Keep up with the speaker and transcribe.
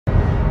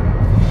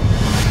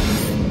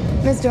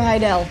Mr.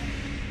 Heidel,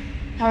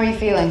 how are you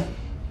feeling?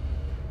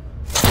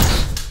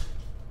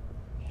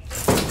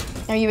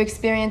 Are you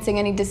experiencing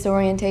any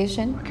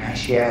disorientation? I can't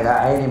see out of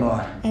that eye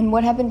anymore. And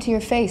what happened to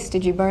your face?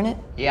 Did you burn it?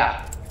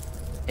 Yeah.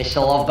 It's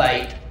the love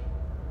bite.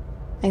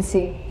 I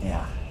see.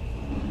 Yeah.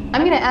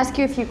 I'm going to ask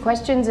you a few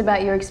questions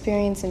about your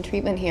experience and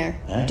treatment here.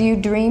 Eh? Do you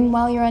dream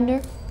while you're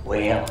under?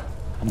 Well,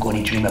 I'm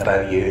going to dream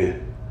about you,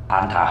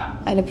 aren't I?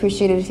 I'd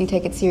appreciate it if you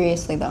take it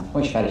seriously, though. Oh,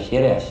 it's very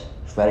serious.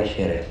 It's very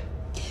serious.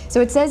 So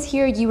it says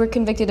here you were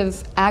convicted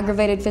of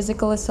aggravated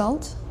physical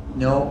assault?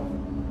 No,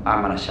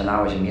 I'm innocent.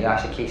 That wasn't me.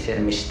 That's the case of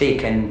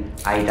mistaken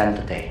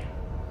identity.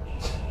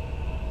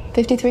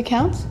 53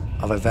 counts?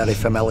 Of a very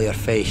familiar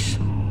face.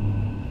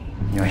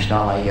 No, it's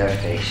not like your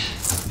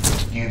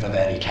face. You have a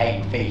very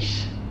kind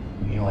face.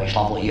 You know, it's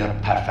lovely. You're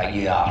perfect.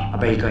 You are. I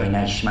bet you got a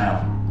nice smile.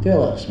 Do a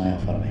little smile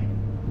for me.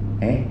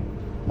 Eh?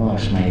 A little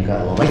smile. You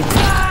got a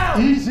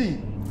little.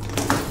 Easy!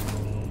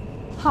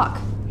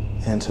 Hawk,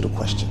 Answer the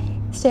question.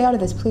 stay out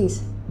of this,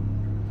 please.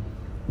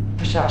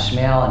 What's that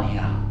smell in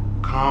here?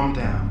 Calm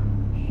down.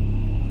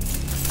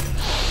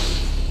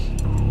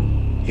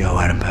 You're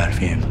wearing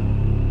perfume.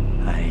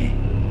 Honey.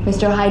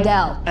 Mr.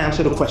 Heidel.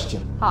 Answer the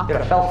question. Hawk. You're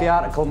a filthy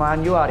article,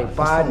 man. You are a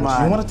bad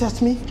man. You want to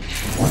test me?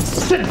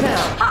 Sit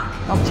down!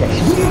 I'll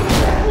test you.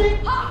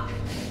 Hawk!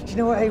 Do you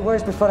know what I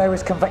was before I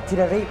was convicted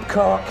of rape,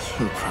 cock?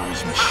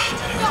 Surprise me,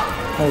 shithead.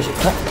 How's your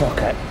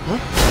pickpocket?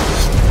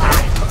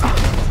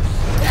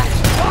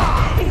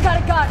 He's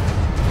got a gun.